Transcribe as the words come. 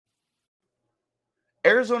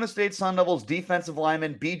Arizona State Sun Devils defensive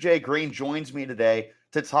lineman BJ Green joins me today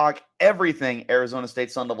to talk everything Arizona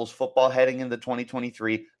State Sun Devils football heading into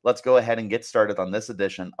 2023. Let's go ahead and get started on this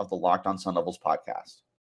edition of the Locked On Sun Devils podcast.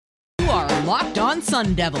 You are Locked On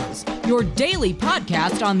Sun Devils, your daily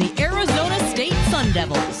podcast on the Arizona State Sun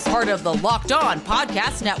Devils, part of the Locked On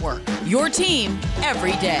Podcast Network, your team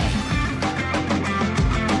every day.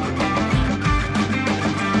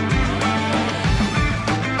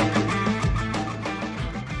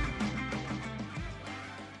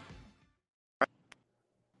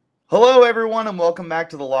 Hello, everyone, and welcome back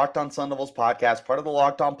to the Locked On Sun Devils podcast, part of the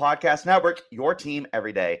Locked On Podcast Network, your team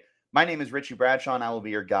every day. My name is Richie Bradshaw, and I will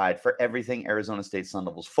be your guide for everything Arizona State Sun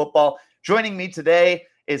Devils football. Joining me today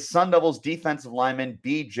is Sun Devils defensive lineman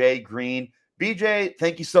BJ Green. BJ,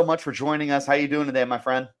 thank you so much for joining us. How you doing today, my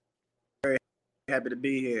friend? Very happy to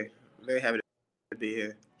be here. Very happy to be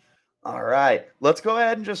here. All right, let's go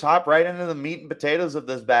ahead and just hop right into the meat and potatoes of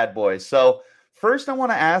this bad boy. So first, I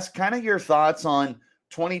want to ask kind of your thoughts on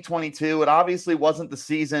 2022. It obviously wasn't the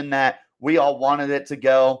season that we all wanted it to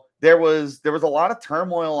go. There was a lot of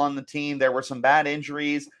turmoil on the team. There were some bad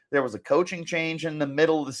injuries. There was a coaching change in the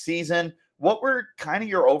middle of the season. What were kind of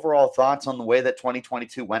your overall thoughts on the way that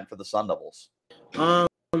 2022 went for the Sun Devils?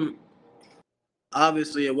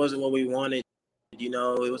 Obviously it wasn't what we wanted.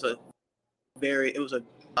 It was a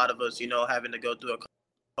lot of us, having to go through a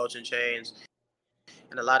coaching change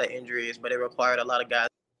and a lot of injuries, but it required a lot of guys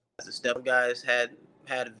to step. Some guys had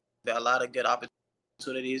a lot of good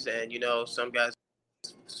opportunities, and some guys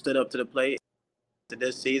stood up to the plate to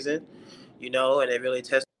this season, and it really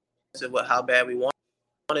tested how bad we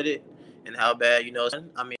wanted it and how bad,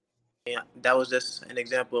 that was just an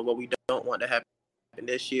example of what we don't want to happen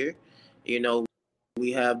this year. We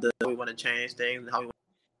want to change things and how we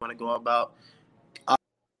want to go about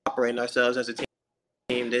operating ourselves as a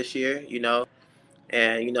team this year,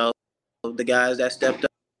 and, the guys that stepped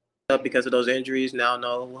up because of those injuries now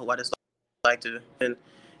know what it's like to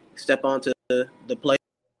step onto the plate,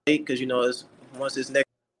 because it's once it's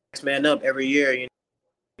next man up every year,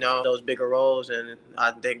 those bigger roles, and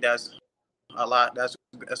I think that's a lot. That's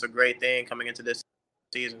a great thing coming into this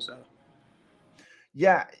season. So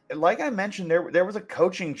yeah, like I mentioned, there was a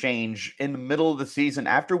coaching change in the middle of the season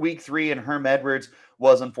after week 3, and Herm Edwards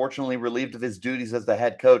was unfortunately relieved of his duties as the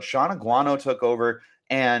head coach. Sean Aguano took over,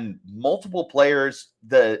 and multiple players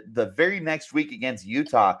the very next week against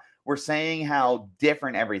Utah were saying how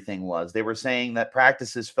different everything was. They were saying that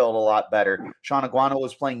practices felt a lot better. Sean Aguano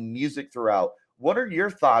was playing music throughout. What are your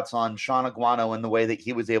thoughts on Sean Aguano and the way that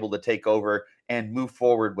he was able to take over and move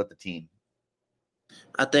forward with the team?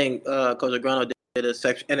 I think Coach Aguano did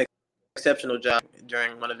an exceptional job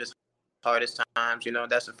during one of his hardest times.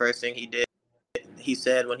 That's the first thing he did. He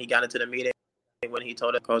said when he got into the meeting, when he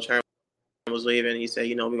told Coach Herm was leaving, he said,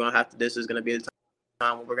 we're going to have to, this is going to be the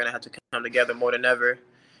time when we're going to have to come together more than ever.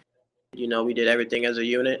 We did everything as a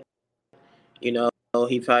unit. He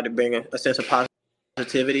tried to bring a sense of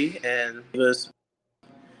positivity and give us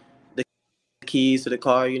the keys to the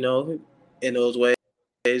car, in those ways,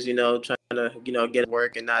 trying to, get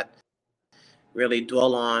work and not really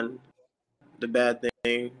dwell on the bad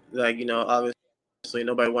thing. Like, obviously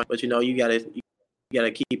nobody wants, but, you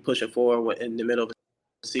gotta keep pushing forward in the middle of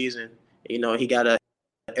the season. He got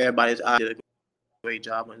everybody's eye. Did a great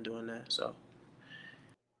job on doing that. So,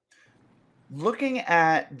 looking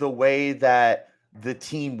at the way that the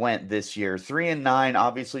team went this year, 3-9,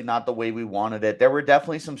 obviously not the way we wanted it. There were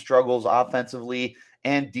definitely some struggles offensively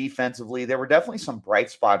and defensively. There were definitely some bright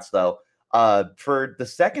spots, though. For the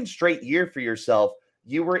second straight year for yourself,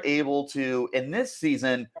 you were able to, in this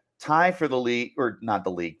season, tie for the league, or not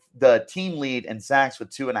the league, the team lead in sacks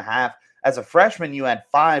with 2.5. As a freshman, you had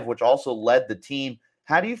 5, which also led the team.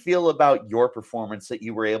 How do you feel about your performance that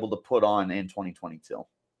you were able to put on in 2022?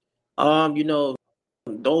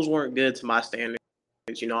 Those weren't good to my standards.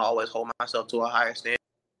 I always hold myself to a higher standard.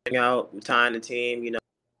 Out, tying the team,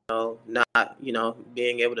 not,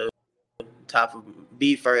 being able to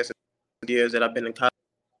be first in the years that I've been in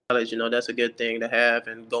college, that's a good thing to have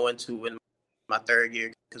and go into in my third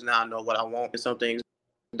year, because now I know what I want. And some things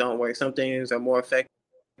don't work. Some things are more effective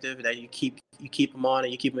that you keep them on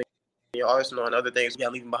and you keep them in your arsenal, and other things you got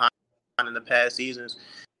to leave them behind in the past seasons.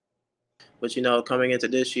 But, coming into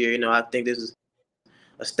this year, I think this is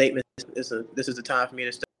a statement. This is the time for me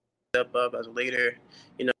to step up as a leader,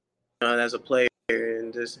 as a player,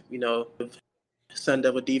 and just, Sun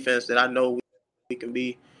Devil defense that I know we can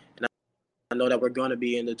be, and I know that we're going to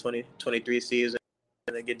be in the 2023 season,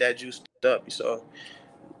 and to get that juiced up. So,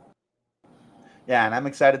 yeah, and I'm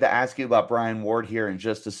excited to ask you about Brian Ward here in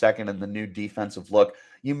just a second and the new defensive look.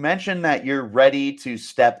 You mentioned that you're ready to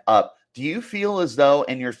step up. Do you feel as though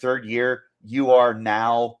in your third year, you are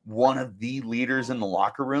now one of the leaders in the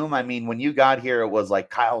locker room? I mean, when you got here, it was like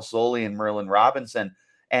Kyle Soley and Merlin Robertson,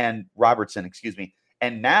 excuse me.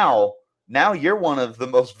 And now you're one of the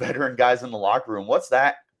most veteran guys in the locker room. What's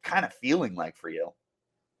that kind of feeling like for you?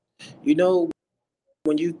 You know,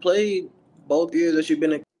 when you've played both years that you've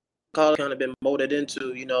been in college, kind of been molded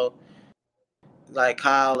into, like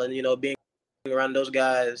Kyle and, being around those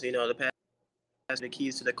guys, the pass the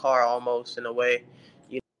keys to the car almost in a way.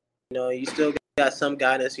 You, you still got some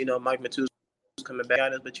guidance, Mike Matu's coming back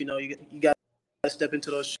on us, but, you got to step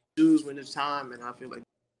into those shoes when it's time. And I feel like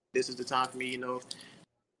this is the time for me,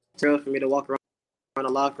 for me to walk around the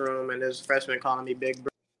locker room and there's freshmen calling me big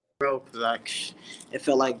bro. Cause like, it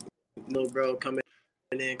felt like little bro coming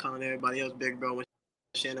in calling everybody else big bro when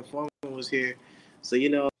Shannon Foreman was here. So,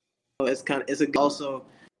 it's also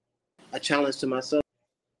a challenge to myself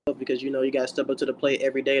because, you got to step up to the plate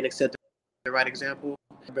every day and accept the right example.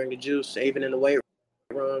 Bring the juice, even in the weight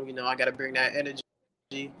room. I got to bring that energy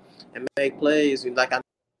and make plays. Like I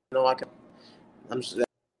know I can.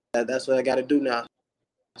 That's what I got to do now.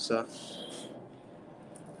 So.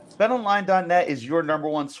 BetOnline.net is your number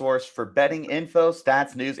one source for betting info,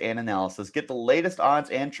 stats, news, and analysis. Get the latest odds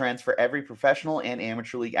and trends for every professional and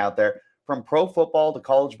amateur league out there, from pro football to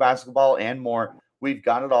college basketball and more. We've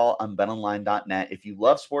got it all on BetOnline.net. If you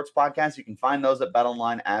love sports podcasts, you can find those at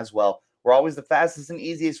BetOnline as well. We're always the fastest and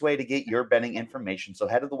easiest way to get your betting information. So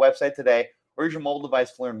head to the website today or use your mobile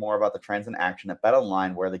device to learn more about the trends in action at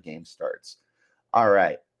BetOnline, where the game starts. All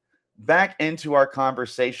right, back into our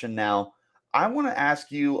conversation now. I want to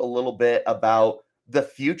ask you a little bit about the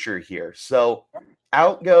future here. So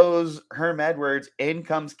out goes Herm Edwards, in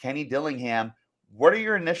comes Kenny Dillingham. What are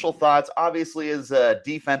your initial thoughts? Obviously, as a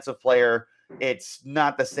defensive player, it's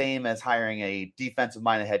not the same as hiring a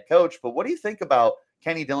defensive-minded head coach, but what do you think about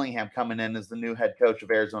Kenny Dillingham coming in as the new head coach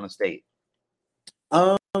of Arizona State?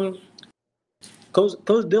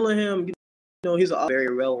 Coach Dillingham, he's a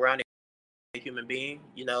very well-rounded human being.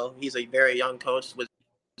 He's a very young coach, which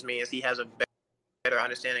means he has a better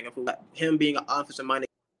understanding of him being an offensive-minded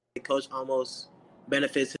coach almost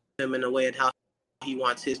benefits him in a way and how he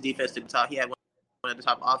wants his defense to be taught. He had one of the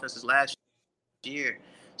top offenses last year,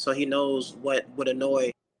 so he knows what would annoy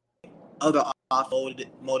other offenses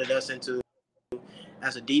molded us into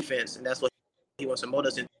as a defense, and that's what he wants to mold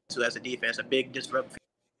us into as a defense, a big disruptive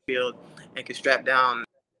field, and can strap down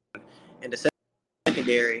in the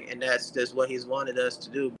secondary, and that's just what he's wanted us to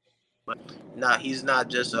do. But he's not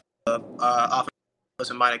just a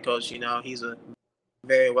offensive-minded coach. He's a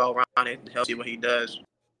very well-rounded to help see what he does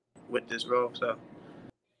with this role. So.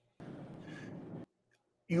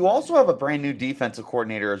 You also have a brand new defensive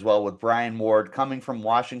coordinator as well with Brian Ward coming from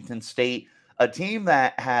Washington State, a team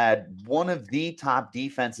that had one of the top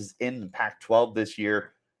defenses in the Pac-12 this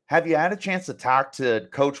year. Have you had a chance to talk to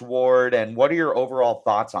Coach Ward, and what are your overall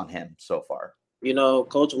thoughts on him so far?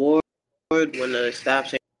 Coach Ward, when the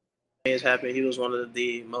staff change happened, he was one of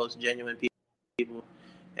the most genuine people.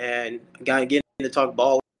 And getting to talk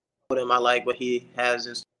ball with him, I like what he has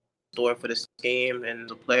in store for this game and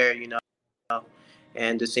the player,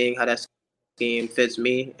 and just seeing how that scheme fits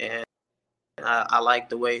me. And I like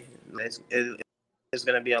the way it's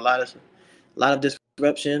going to be a lot of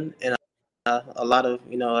disruption and a lot of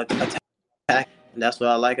attack. And that's what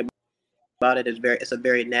I like about it. It's a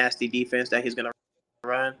very nasty defense that he's going to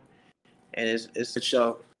run, and it's a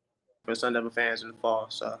show for Sun Devil fans in the fall.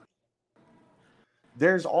 So.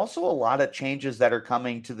 There's also a lot of changes that are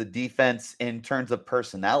coming to the defense in terms of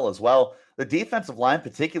personnel as well. The defensive line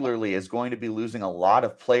particularly is going to be losing a lot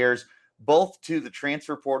of players, both to the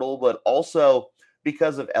transfer portal, but also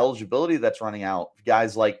because of eligibility that's running out.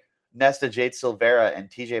 Guys like Nesta Jade Silvera and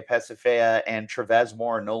TJ Pesifea and Trevez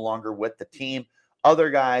Moore are no longer with the team. Other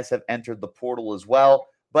guys have entered the portal as well,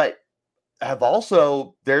 but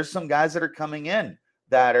there's some guys that are coming in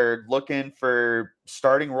that are looking for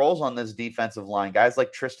starting roles on this defensive line. Guys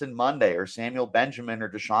like Tristan Monday or Samuel Benjamin or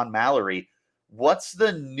Deshaun Mallory. What's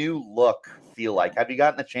the new look feel like? Have you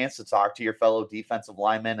gotten a chance to talk to your fellow defensive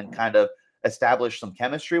linemen and kind of establish some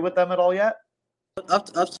chemistry with them at all yet? I've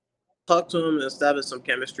talked to them and established some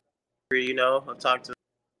chemistry. I've talked to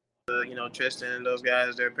Tristan and those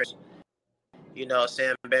guys. They're pretty,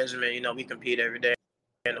 Sam Benjamin. We compete every day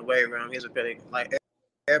in the weight room. He's a pretty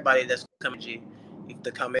everybody that's coming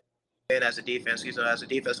to come in as a defense. As a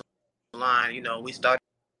defensive line, we started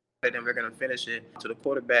and we're gonna finish it. To the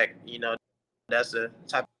quarterback, that's the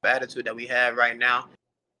type of attitude that we have right now.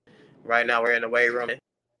 Right now, we're in the weight room,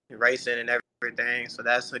 racing and everything. So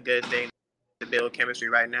that's a good thing to build chemistry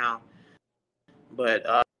right now. But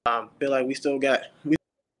feel like we still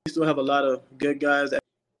have a lot of good guys that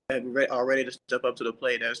are ready to step up to the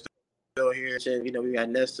plate. That's still here. You know, we got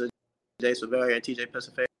Nesta, Jay Silveria, and TJ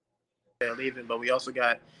Pescafea leaving, but we also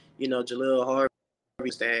got, you know, Jaleel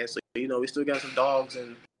Harvey staying. So, you know, we still got some dogs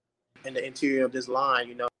in the interior of this line,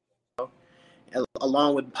 you know,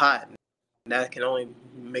 along with Pot. That can only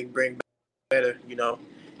bring better, you know,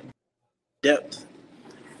 depth.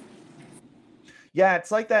 Yeah,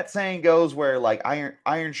 it's like that saying goes where like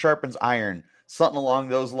iron sharpens iron, something along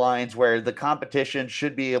those lines where the competition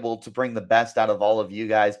should be able to bring the best out of all of you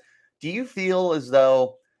guys. Do you feel as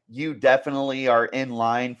though you definitely are in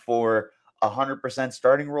line for 100%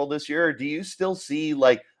 starting role this year, or do you still see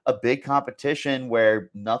like a big competition where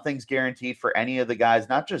nothing's guaranteed for any of the guys,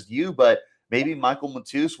 not just you, but maybe Michael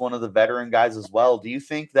Matus, one of the veteran guys as well? Do you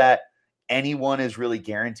think that anyone is really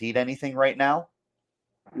guaranteed anything right now?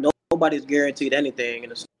 Nobody's guaranteed anything in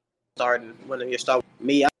the starting. When you start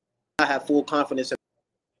me, I have full confidence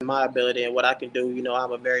in my ability and what I can do. You know,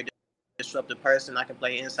 I'm a very disruptive person. I can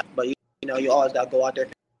play inside, but you know, you always got to go out there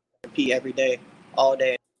and compete every day, all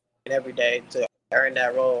day, and every day to earn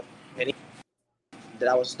that role. And that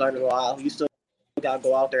I was starting a while, you still got to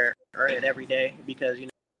go out there and earn it every day because you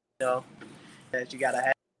know that you got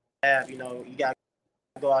to have. You know, you got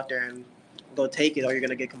to go out there and go take it, or you're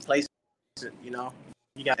gonna get complacent. You know.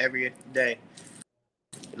 You got every day.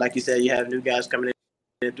 Like you said, you have new guys coming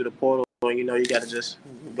in through the portal, and you know you got to just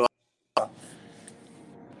go out.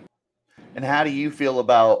 And how do you feel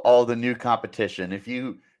about all the new competition? If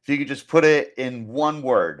you could just put it in one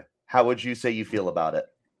word, how would you say you feel about it?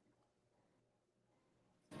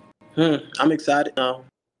 I'm excited now.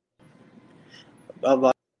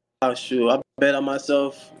 About shoot, I bet on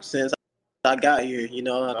myself since I got here. You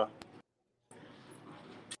know.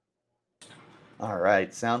 All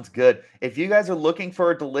right, sounds good. If you guys are looking for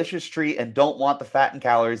a delicious treat and don't want the fat and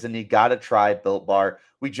calories, then you got to try Built Bar.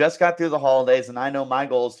 We just got through the holidays, and I know my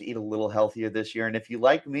goal is to eat a little healthier this year. And if you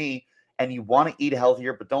like me and you want to eat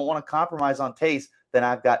healthier but don't want to compromise on taste, then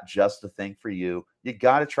I've got just the thing for you. You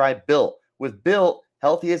got to try Built. With Built,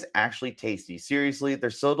 healthy is actually tasty. Seriously, they're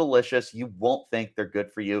so delicious, you won't think they're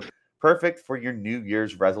good for you. Perfect for your New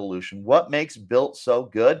Year's resolution. What makes Built so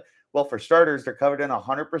good? Well, for starters, they're covered in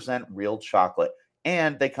 100% real chocolate,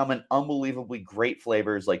 and they come in unbelievably great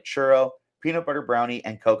flavors like churro, peanut butter brownie,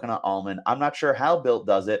 and coconut almond. I'm not sure how Built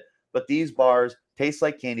does it, but these bars taste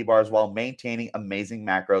like candy bars while maintaining amazing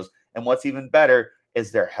macros. And what's even better is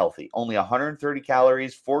they're healthy. Only 130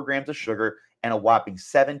 calories, 4 grams of sugar, and a whopping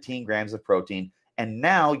 17 grams of protein. And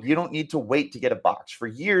now you don't need to wait to get a box. For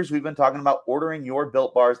years, we've been talking about ordering your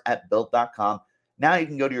Built bars at Built.com. Now you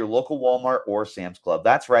can go to your local Walmart or Sam's Club.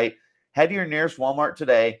 That's right. Head to your nearest Walmart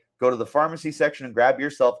today, go to the pharmacy section and grab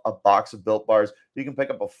yourself a box of Built Bars. You can pick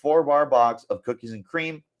up a 4-bar box of cookies and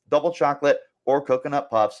cream, double chocolate, or coconut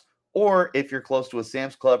puffs. Or if you're close to a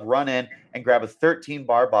Sam's Club, run in and grab a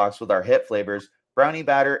 13-bar box with our hit flavors, brownie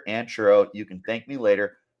batter, and churro. You can thank me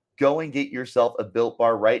later. Go and get yourself a Built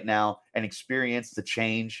Bar right now and experience the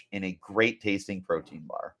change in a great tasting protein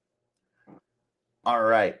bar. All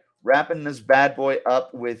right. Wrapping this bad boy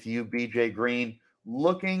up with you, BJ Green.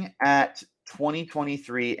 Looking at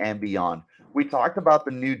 2023 and beyond, we talked about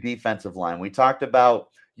the new defensive line. We talked about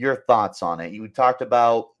your thoughts on it. You talked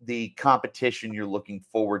about the competition you're looking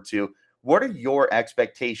forward to. What are your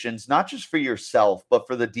expectations, not just for yourself, but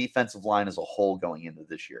for the defensive line as a whole going into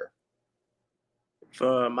this year?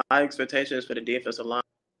 For my expectations for the defensive line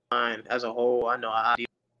as a whole, I know our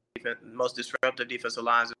most disruptive defensive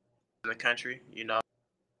lines in the country. You know,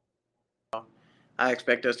 I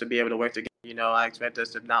expect us to be able to work together. You know, I expect us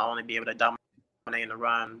to not only be able to dominate in the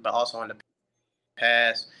run, but also on the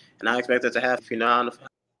pass. And I expect us to have, you know,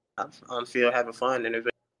 on the field having fun, and there's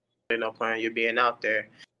really no point in you being out there.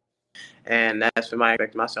 And that's for I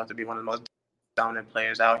expect myself to be one of the most dominant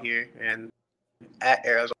players out here and at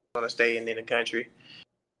Arizona State and in the country.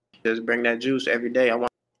 Just bring that juice every day. I want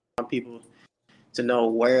people to know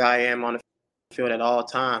where I am on the field at all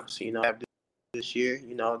times. You know, this year,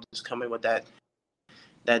 you know, just coming with that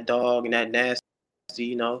dog and that nasty,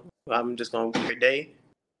 you know, I'm just going to every day.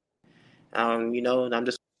 You know, and I'm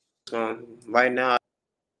just going right now.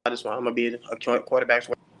 I'm going to be a quarterback.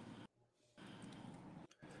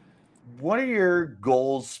 What are your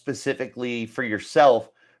goals specifically for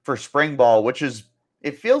yourself for spring ball, which is,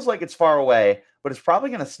 it feels like it's far away, but it's probably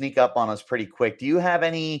going to sneak up on us pretty quick. Do you have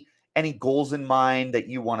any goals in mind that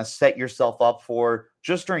you want to set yourself up for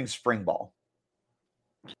just during spring ball?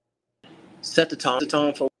 Set the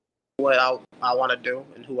tone for what I want to do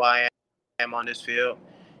and who I am on this field.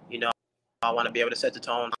 You know, I want to be able to set the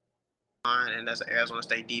tone and that's an Arizona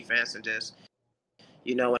State defense and just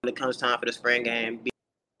when it comes time for the spring game,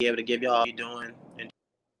 be able to give y'all what you're doing in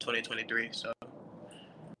 2023. So.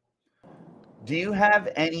 Do you have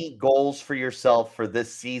any goals for yourself for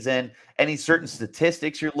this season? Any certain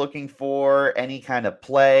statistics you're looking for? Any kind of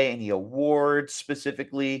play? Any awards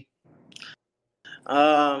specifically?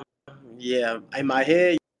 Um, yeah, in my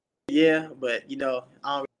head, yeah, but I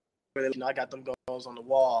don't really, I got them goals on the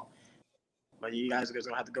wall, but you guys are just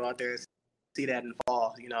gonna have to go out there and see that in the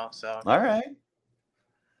fall, So. All right.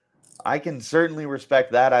 I can certainly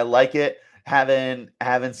respect that. I like it. Having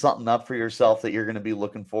something up for yourself that you're going to be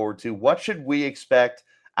looking forward to. What should we expect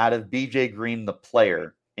out of BJ Green, the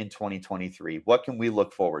player, in 2023? What can we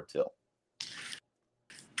look forward to?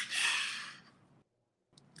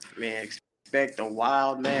 Man, expect a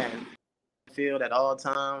wild man field at all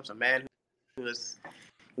times. A man who is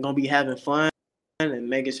going to be having fun and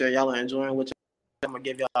making sure y'all are enjoying what I'm going to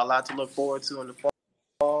give y'all a lot to look forward to in the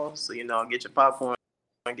fall. So, get your popcorn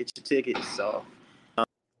and get your tickets. So,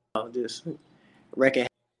 just wreaking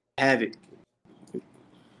havoc.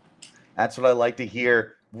 That's what I like to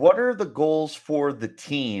hear. What are the goals for the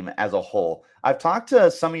team as a whole? I've talked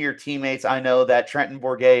to some of your teammates. I know that Trenton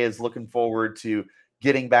Bourguet is looking forward to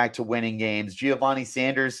getting back to winning games. Giovanni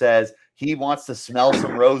Sanders says he wants to smell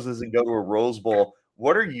some roses and go to a Rose Bowl.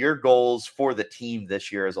 What are your goals for the team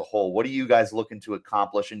this year as a whole? What are you guys looking to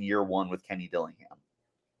accomplish in year one with Kenny Dillingham?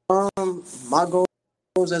 My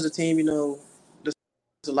goals as a team, there's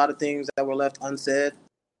a lot of things that were left unsaid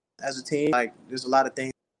as a team. Like, there's a lot of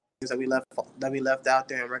things that we left out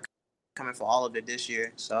there, and we're coming for all of it this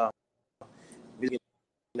year. So,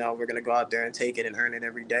 we're gonna go out there and take it and earn it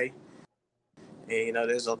every day. And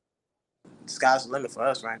the sky's the limit for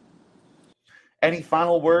us, right? Any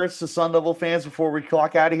final words to Sun Devil fans before we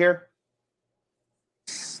clock out of here?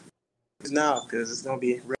 Now, because it's gonna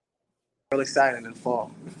be real exciting in the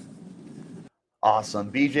fall.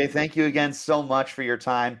 Awesome. BJ, thank you again so much for your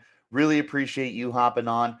time. Really appreciate you hopping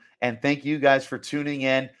on. And thank you guys for tuning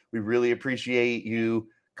in. We really appreciate you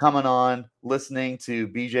coming on, listening to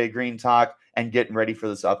BJ Green talk, and getting ready for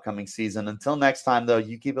this upcoming season. Until next time, though,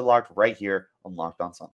 you keep it locked right here on Locked On Sun.